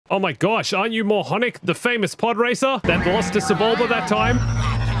Oh my gosh, aren't you Morhonic, the famous pod racer that lost to Sebulba that time?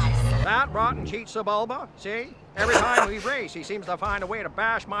 That rotten cheat Sebulba, see? Every time we race, he seems to find a way to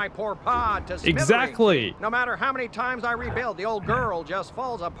bash my poor pod to smithereens. Exactly. No matter how many times I rebuild, the old girl just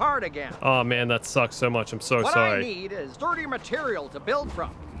falls apart again. Oh man, that sucks so much. I'm so What sorry. I need is sturdy material to build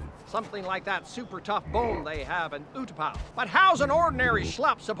from. Something like that super tough bone they have in Utapau. But how's an ordinary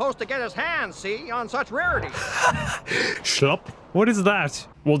schlup supposed to get his hands, see, on such rarities? Schlup? What is that?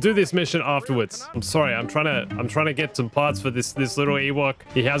 We'll do this mission afterwards. I'm sorry, I'm trying to get some parts for this little Ewok.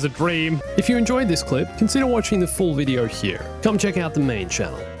 He has a dream. If you enjoyed this clip, consider watching the full video here. Come check out the main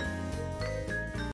channel.